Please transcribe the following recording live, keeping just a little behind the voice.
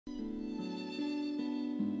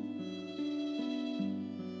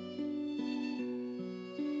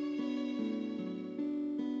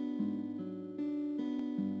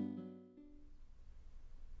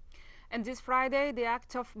And this Friday, the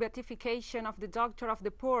act of beatification of the Doctor of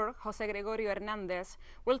the Poor, Jose Gregorio Hernandez,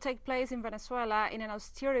 will take place in Venezuela in an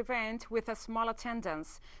austere event with a small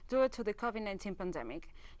attendance due to the COVID-19 pandemic.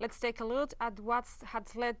 Let's take a look at what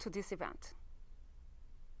has led to this event.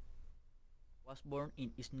 Was born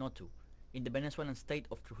in Isnotu, in the Venezuelan state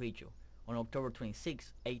of Trujillo, on October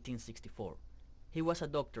 26, 1864. He was a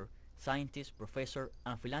doctor, scientist, professor,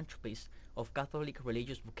 and philanthropist of Catholic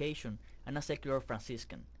religious vocation and a secular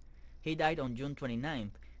Franciscan. He died on June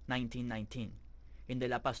 29, 1919, in the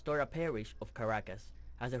La Pastora parish of Caracas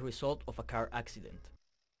as a result of a car accident.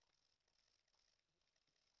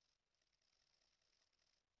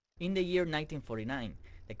 In the year 1949,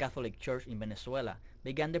 the Catholic Church in Venezuela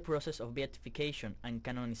began the process of beatification and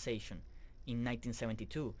canonization. In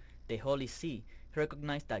 1972, the Holy See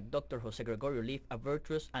recognized that Dr. Jose Gregorio lived a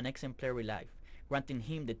virtuous and exemplary life, granting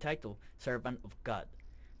him the title Servant of God,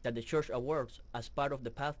 that the Church awards as part of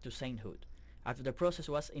the path to sainthood. After the process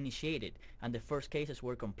was initiated and the first cases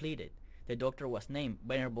were completed, the doctor was named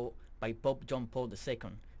Venerable by Pope John Paul II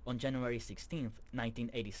on January 16,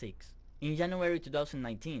 1986. In January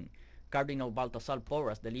 2019, Cardinal Baltasar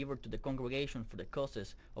Porras delivered to the Congregation for the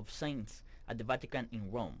Causes of Saints at the Vatican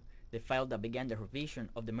in Rome the file that began the revision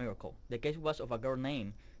of the miracle. The case was of a girl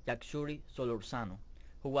named Yaxuri Solorzano,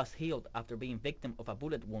 who was healed after being victim of a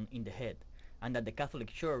bullet wound in the head, and that the Catholic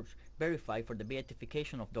Church verified for the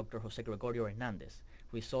beatification of Dr. Jose Gregorio Hernandez,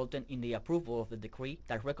 resulting in the approval of the decree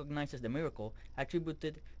that recognizes the miracle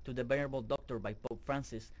attributed to the Venerable Doctor by Pope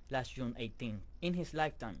Francis last June 18. In his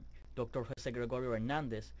lifetime, Dr. Jose Gregorio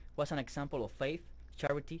Hernandez was an example of faith,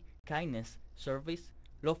 charity, kindness, service,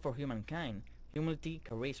 love for humankind, humility,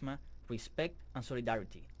 charisma, respect, and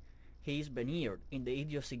solidarity. He is veneered in the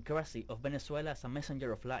idiosyncrisy of Venezuela as a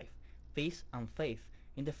messenger of life, peace, and faith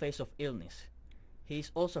in the face of illness. He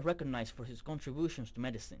is also recognized for his contributions to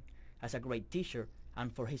medicine, as a great teacher,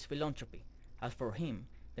 and for his philanthropy. As for him,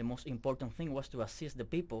 the most important thing was to assist the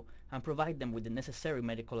people and provide them with the necessary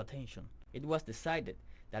medical attention. It was decided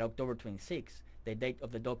that October 26, the date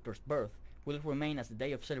of the doctor's birth, will remain as the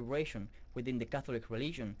day of celebration within the Catholic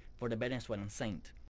religion for the Venezuelan saint.